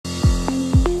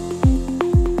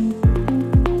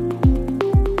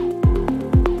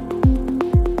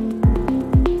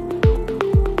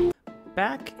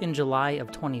in July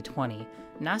of 2020,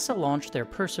 NASA launched their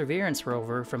Perseverance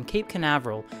rover from Cape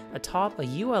Canaveral atop a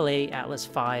ULA Atlas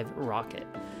V rocket.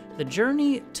 The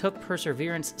journey took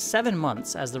Perseverance 7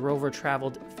 months as the rover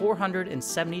traveled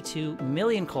 472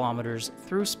 million kilometers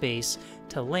through space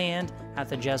to land at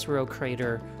the Jezero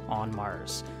crater on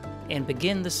Mars and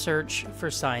begin the search for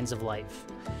signs of life.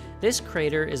 This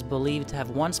crater is believed to have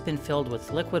once been filled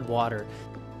with liquid water,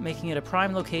 making it a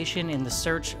prime location in the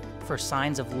search for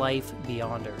signs of life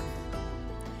beyond Earth.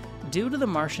 Due to the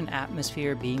Martian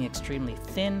atmosphere being extremely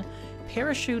thin,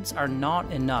 parachutes are not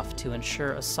enough to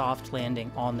ensure a soft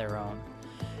landing on their own.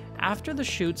 After the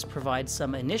chutes provide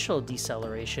some initial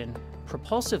deceleration,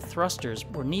 propulsive thrusters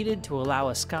were needed to allow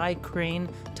a sky crane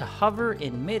to hover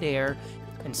in midair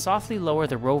and softly lower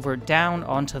the rover down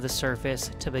onto the surface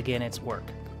to begin its work.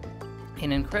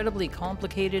 An incredibly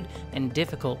complicated and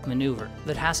difficult maneuver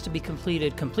that has to be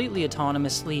completed completely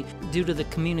autonomously due to the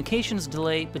communications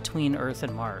delay between Earth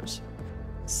and Mars.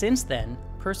 Since then,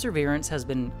 Perseverance has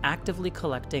been actively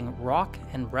collecting rock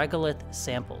and regolith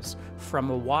samples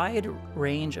from a wide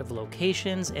range of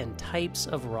locations and types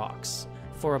of rocks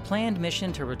for a planned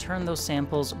mission to return those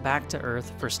samples back to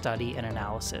Earth for study and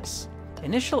analysis.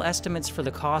 Initial estimates for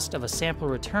the cost of a sample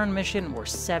return mission were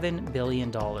 $7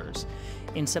 billion.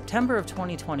 In September of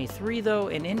 2023, though,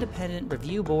 an independent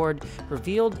review board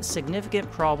revealed significant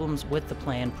problems with the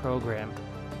planned program.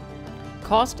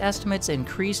 Cost estimates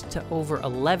increased to over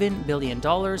 $11 billion,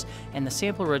 and the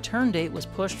sample return date was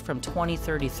pushed from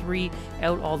 2033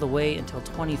 out all the way until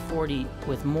 2040,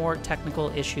 with more technical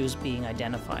issues being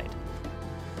identified.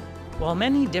 While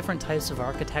many different types of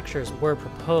architectures were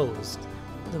proposed,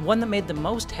 the one that made the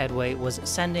most headway was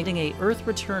sending a Earth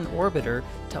return orbiter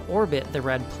to orbit the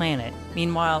red planet.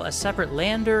 Meanwhile, a separate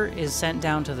lander is sent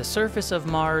down to the surface of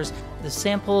Mars. The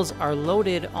samples are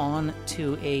loaded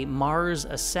onto a Mars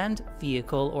Ascent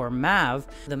Vehicle, or MAV.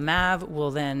 The MAV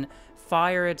will then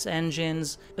fire its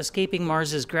engines, escaping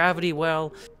Mars's gravity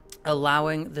well,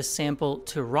 allowing the sample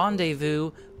to rendezvous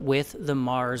with the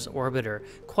Mars orbiter.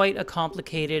 Quite a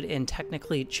complicated and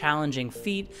technically challenging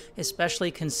feat, especially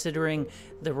considering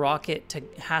the rocket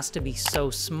has to be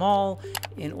so small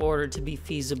in order to be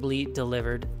feasibly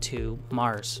delivered to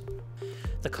Mars.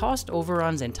 The cost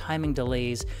overruns and timing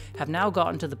delays have now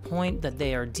gotten to the point that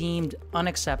they are deemed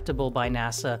unacceptable by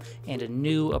NASA and a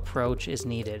new approach is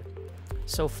needed.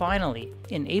 So finally,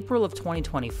 in April of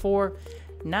 2024,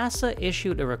 NASA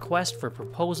issued a request for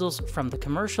proposals from the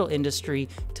commercial industry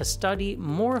to study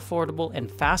more affordable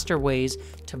and faster ways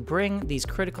to bring these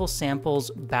critical samples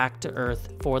back to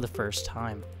Earth for the first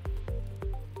time.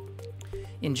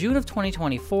 In June of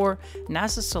 2024,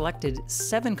 NASA selected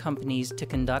 7 companies to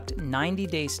conduct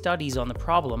 90-day studies on the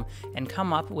problem and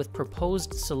come up with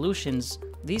proposed solutions.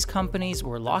 These companies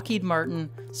were Lockheed Martin,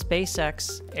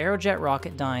 SpaceX, Aerojet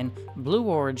Rocketdyne, Blue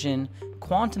Origin,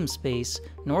 Quantum Space,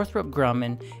 Northrop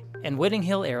Grumman, and Whitting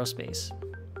Hill Aerospace.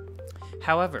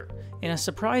 However, in a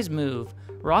surprise move,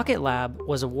 Rocket Lab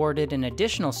was awarded an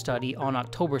additional study on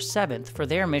October 7th for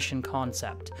their mission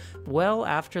concept, well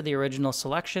after the original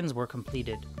selections were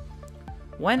completed.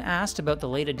 When asked about the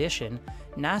late addition,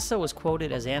 NASA was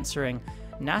quoted as answering,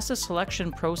 "NASA's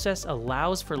selection process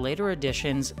allows for later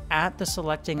additions at the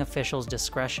selecting official's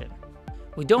discretion.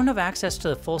 We don't have access to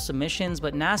the full submissions,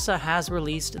 but NASA has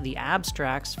released the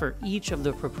abstracts for each of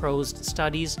the proposed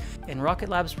studies, and Rocket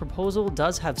Lab's proposal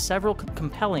does have several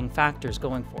compelling factors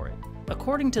going for it."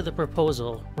 According to the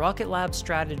proposal, Rocket Lab's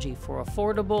strategy for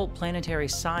affordable planetary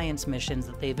science missions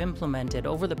that they've implemented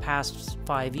over the past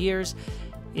 5 years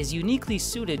is uniquely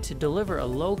suited to deliver a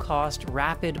low-cost,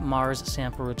 rapid Mars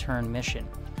sample return mission.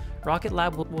 Rocket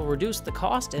Lab will reduce the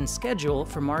cost and schedule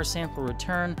for Mars sample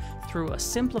return through a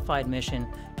simplified mission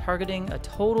targeting a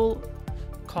total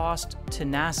cost to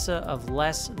NASA of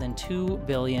less than $2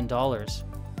 billion.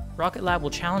 Rocket Lab will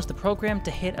challenge the program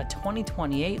to hit a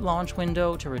 2028 launch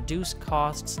window to reduce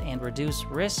costs and reduce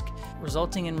risk,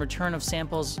 resulting in return of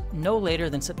samples no later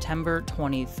than September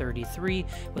 2033,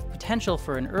 with potential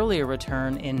for an earlier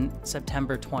return in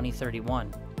September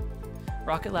 2031.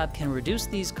 Rocket Lab can reduce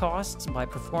these costs by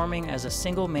performing as a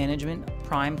single management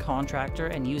prime contractor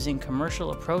and using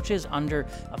commercial approaches under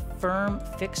a firm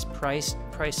fixed price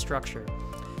structure.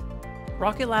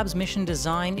 Rocket Lab's mission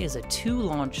design is a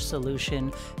 2-launch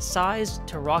solution sized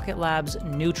to Rocket Lab's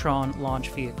Neutron launch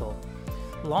vehicle.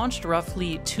 Launched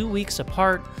roughly 2 weeks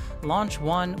apart, Launch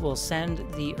 1 will send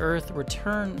the Earth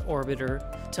return orbiter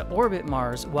to orbit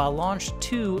Mars, while Launch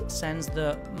 2 sends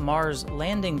the Mars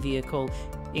landing vehicle,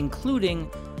 including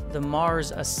the Mars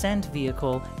Ascent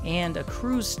Vehicle and a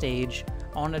cruise stage,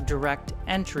 on a direct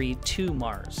entry to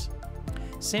Mars.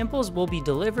 Samples will be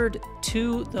delivered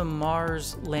to the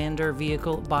Mars lander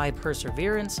vehicle by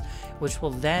Perseverance, which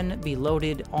will then be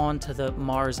loaded onto the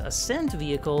Mars Ascent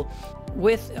vehicle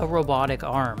with a robotic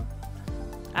arm.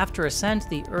 After ascent,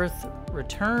 the Earth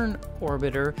Return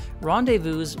Orbiter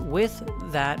rendezvous with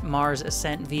that Mars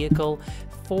Ascent vehicle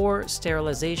for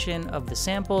sterilization of the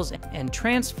samples and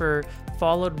transfer,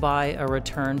 followed by a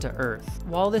return to Earth.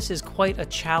 While this is quite a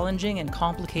challenging and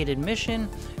complicated mission,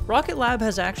 Rocket Lab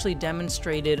has actually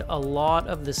demonstrated a lot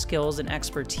of the skills and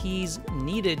expertise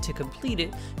needed to complete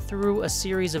it through a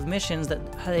series of missions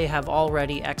that they have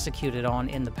already executed on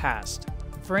in the past.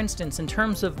 For instance, in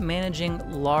terms of managing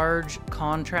large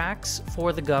contracts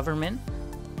for the government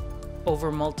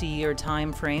over multi-year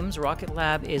time frames, Rocket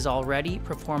Lab is already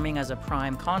performing as a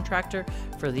prime contractor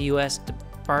for the U.S.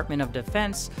 Department of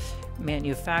Defense,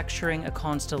 manufacturing a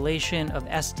constellation of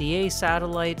SDA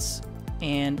satellites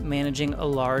and managing a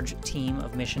large team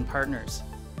of mission partners.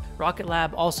 Rocket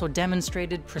Lab also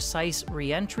demonstrated precise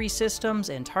re-entry systems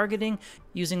and targeting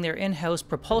using their in-house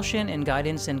propulsion and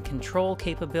guidance and control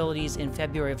capabilities in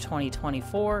February of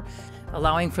 2024,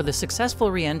 allowing for the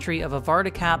successful re-entry of a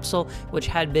Varda capsule which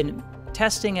had been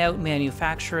testing out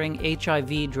manufacturing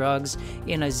HIV drugs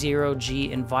in a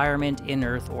zero-G environment in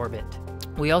Earth orbit.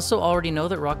 We also already know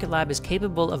that Rocket Lab is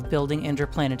capable of building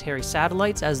interplanetary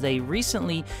satellites, as they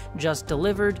recently just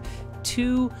delivered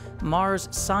 2 Mars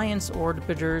Science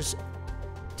Orbiters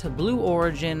to Blue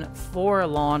Origin for a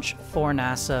launch for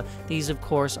NASA. These, of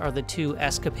course, are the 2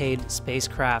 Escapade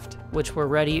spacecraft, which were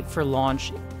ready for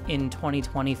launch in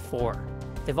 2024.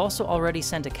 They've also already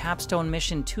sent a capstone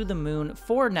mission to the moon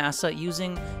for NASA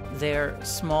using their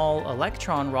small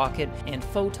Electron rocket and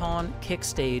Photon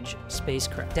kickstage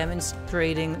spacecraft,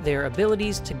 demonstrating their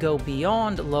abilities to go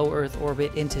beyond low Earth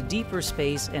orbit into deeper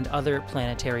space and other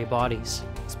planetary bodies.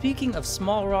 Speaking of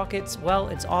small rockets, well,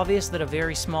 it's obvious that a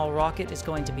very small rocket is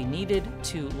going to be needed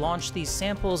to launch these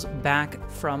samples back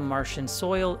from Martian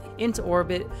soil into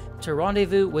orbit to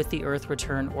rendezvous with the Earth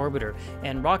Return Orbiter.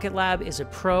 And Rocket Lab is a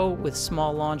pro with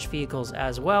small launch vehicles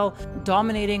as well,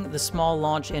 dominating the small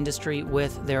launch industry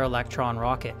with their Electron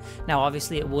rocket. Now,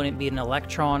 obviously, it wouldn't be an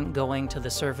Electron going to the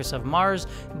surface of Mars,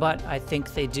 but I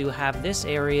think they do have this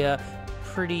area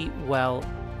pretty well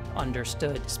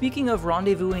understood. Speaking of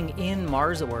rendezvousing in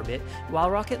Mars orbit,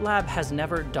 while Rocket Lab has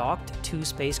never docked 2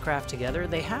 spacecraft together,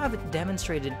 they have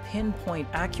demonstrated pinpoint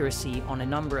accuracy on a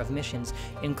number of missions,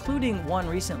 including one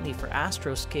recently for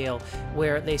Astroscale,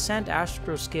 where they sent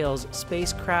Astroscale's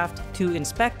spacecraft to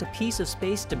inspect a piece of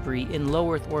space debris in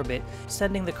low Earth orbit,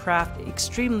 sending the craft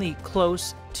extremely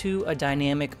close to a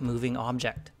dynamic moving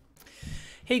object.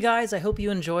 Hey guys, I hope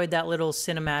you enjoyed that little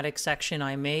cinematic section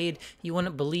I made. You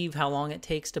wouldn't believe how long it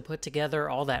takes to put together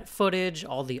all that footage,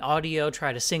 all the audio,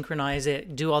 try to synchronize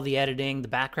it, do all the editing, the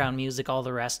background music, all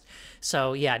the rest.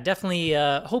 So yeah, definitely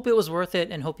hope it was worth it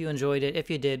and hope you enjoyed it. If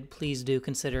you did, please do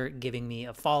consider giving me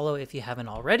a follow if you haven't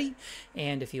already.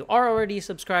 And if you are already a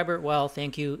subscriber, well,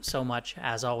 thank you so much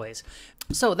as always.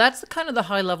 So that's kind of the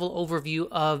high-level overview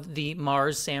of the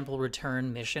Mars sample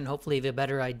return mission. Hopefully you have a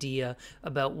better idea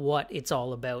about what it's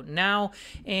all about now.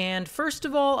 And first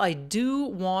of all, I do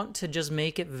want to just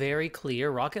make it very clear,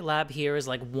 Rocket Lab here is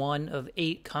like one of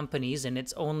 8 companies, and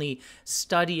it's only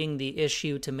studying the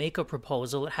issue to make a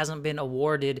proposal. It hasn't been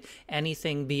awarded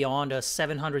anything beyond a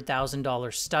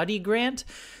 $700,000 study grant.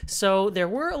 So there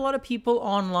were a lot of people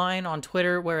online, on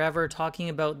Twitter, wherever, talking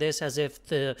about this as if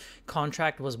the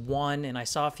contract was won, and I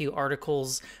saw a few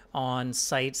articles on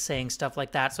sites saying stuff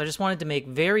like that. So I just wanted to make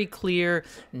very clear,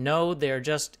 no, they're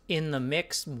just in the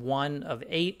mix, 1 of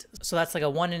 8. So that's like a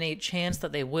 1 in 8 chance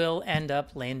that they will end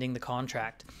up landing the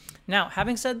contract. Now,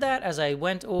 having said that, as I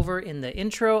went over in the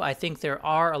intro, I think there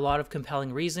are a lot of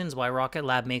compelling reasons why Rocket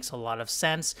Lab makes a lot of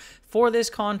sense for this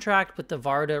contract, with the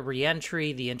Varda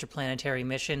re-entry, the interplanetary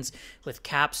missions with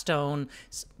Capstone,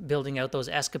 building out those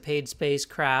Escapade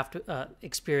spacecraft,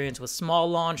 experience with small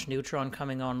launch, Neutron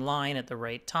coming online at the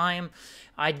right time.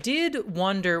 I did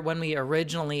wonder when we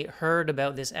originally heard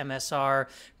about this MSR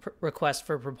request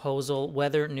for proposal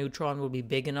whether Neutron would be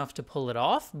big enough to pull it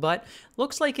off, but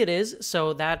looks like it is,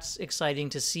 so that's exciting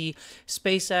to see.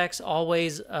 SpaceX,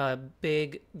 always a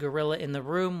big gorilla in the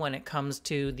room when it comes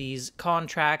to these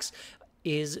contracts,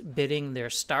 is bidding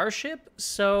their Starship,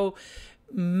 so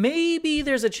maybe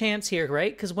there's a chance here,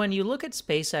 right? Because when you look at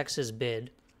SpaceX's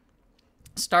bid,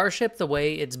 Starship, the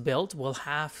way it's built, will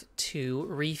have to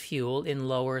refuel in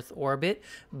low Earth orbit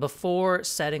before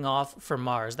setting off for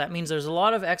Mars. That means there's a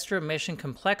lot of extra mission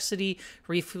complexity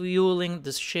refueling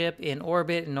the ship in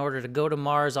orbit in order to go to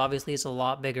Mars. Obviously, it's a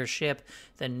lot bigger ship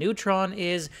than Neutron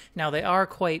is. Now, they are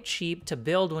quite cheap to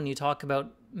build when you talk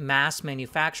about mass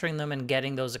manufacturing them and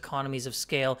getting those economies of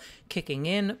scale kicking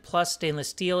in. Plus, stainless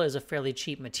steel is a fairly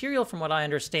cheap material from what I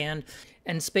understand.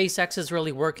 And SpaceX is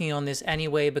really working on this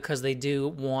anyway because they do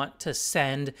want to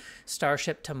send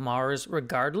Starship to Mars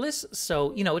regardless.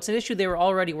 So, you know, it's an issue they were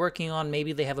already working on.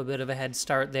 Maybe they have a bit of a head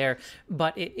start there.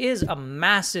 But it is a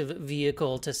massive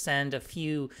vehicle to send a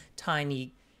few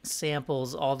tiny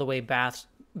samples all the way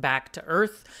back to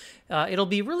Earth. It'll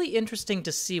be really interesting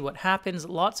to see what happens.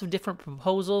 Lots of different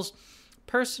proposals.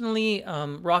 Personally,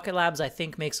 Rocket Labs, I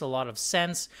think, makes a lot of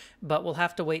sense, but we'll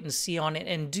have to wait and see on it.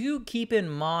 And do keep in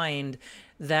mind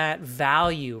that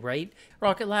value, right?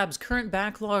 Rocket Lab's current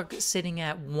backlog sitting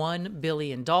at $1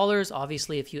 billion.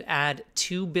 Obviously, if you add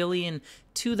 $2 billion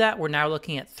to that, we're now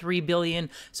looking at $3 billion.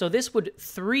 So this would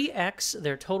 3x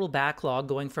their total backlog,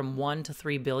 going from $1 to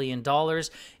 $3 billion.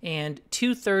 And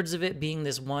 2/3 of it being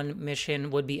this one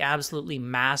mission would be absolutely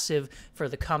massive for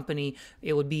the company.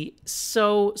 It would be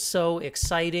so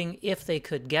exciting if they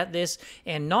could get this,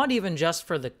 and not even just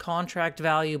for the contract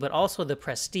value, but also the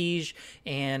prestige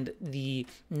and the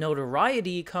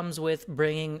notoriety comes with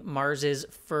bringing Mars's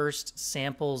first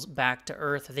samples back to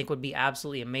Earth. I think would be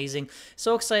absolutely amazing.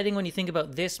 So exciting when you think about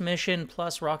this mission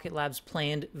plus Rocket Lab's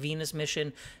planned Venus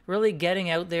mission, really getting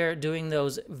out there, doing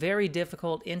those very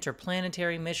difficult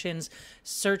interplanetary missions,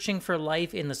 searching for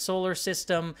life in the solar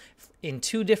system, in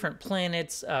 2 different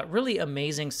planets. Really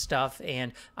amazing stuff,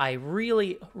 and I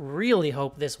really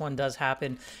hope this one does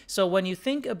happen. So when you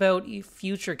think about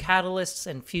future catalysts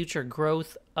and future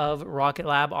growth of Rocket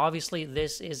Lab, obviously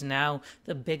this is now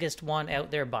the biggest one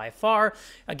out there by far.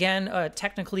 Again,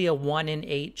 technically a 1 in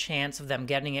 8 chance of them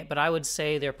getting it, but I would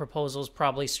say their proposal is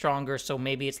probably stronger, so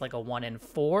maybe it's like a 1 in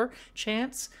 4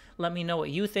 chance. Let me know what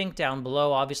you think down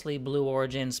below. Obviously, Blue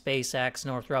Origin, SpaceX,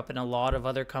 Northrop, and a lot of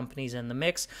other companies in the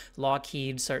mix.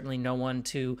 Lockheed, certainly no one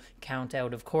to count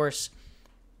out, of course.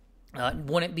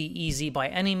 Wouldn't be easy by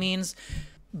any means,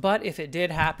 but if it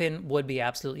did happen, would be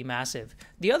absolutely massive.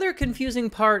 The other confusing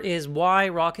part is why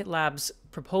Rocket Lab's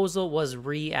proposal was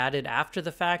re-added after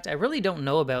the fact. I really don't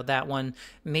know about that one.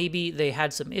 Maybe they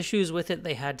had some issues with it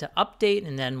they had to update,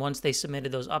 and then once they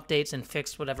submitted those updates and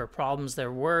fixed whatever problems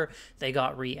there were, they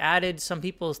got re-added. Some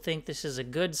people think this is a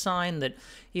good sign that,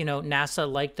 you know, NASA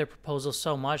liked their proposal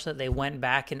so much that they went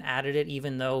back and added it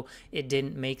even though it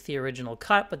didn't make the original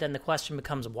cut. But then the question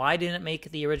becomes, why didn't it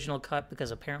make the original cut?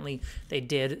 Because apparently they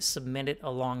did submit it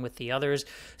along with the others.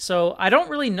 So I don't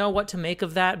really know what to make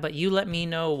of that, but you let me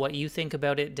know what you think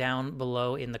about it down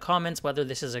below in the comments, whether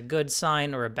this is a good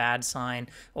sign or a bad sign,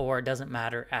 or it doesn't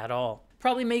matter at all.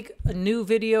 Probably make a new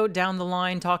video down the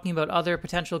line talking about other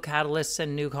potential catalysts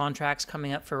and new contracts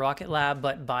coming up for Rocket Lab,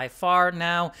 but by far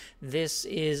now, this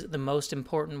is the most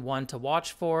important one to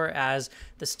watch for as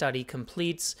the study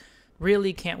completes.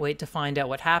 Really can't wait to find out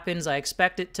what happens. I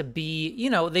expect it to be, you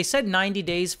know, they said 90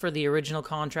 days for the original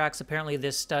contracts. Apparently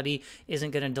this study isn't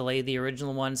going to delay the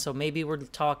original one, so maybe we're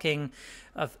talking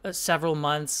of several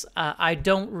months. I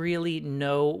don't really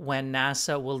know when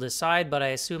NASA will decide, but I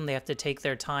assume they have to take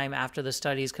their time after the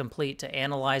study is complete to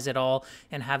analyze it all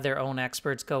and have their own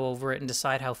experts go over it and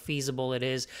decide how feasible it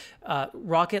is.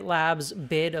 Rocket Lab's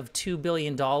bid of $2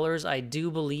 billion, I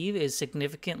do believe, is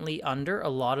significantly under a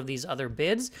lot of these other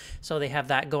bids, so they have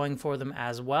that going for them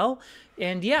as well.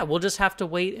 And yeah, we'll just have to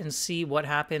wait and see what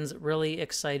happens. Really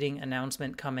exciting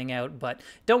announcement coming out, but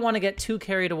don't want to get too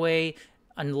carried away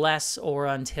unless or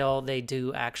until they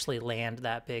do actually land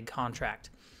that big contract.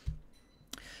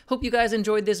 Hope you guys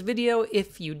enjoyed this video.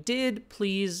 If you did,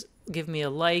 please give me a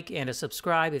like and a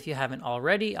subscribe if you haven't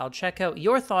already. I'll check out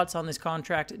your thoughts on this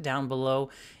contract down below,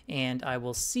 and I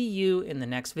will see you in the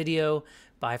next video.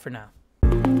 Bye for now.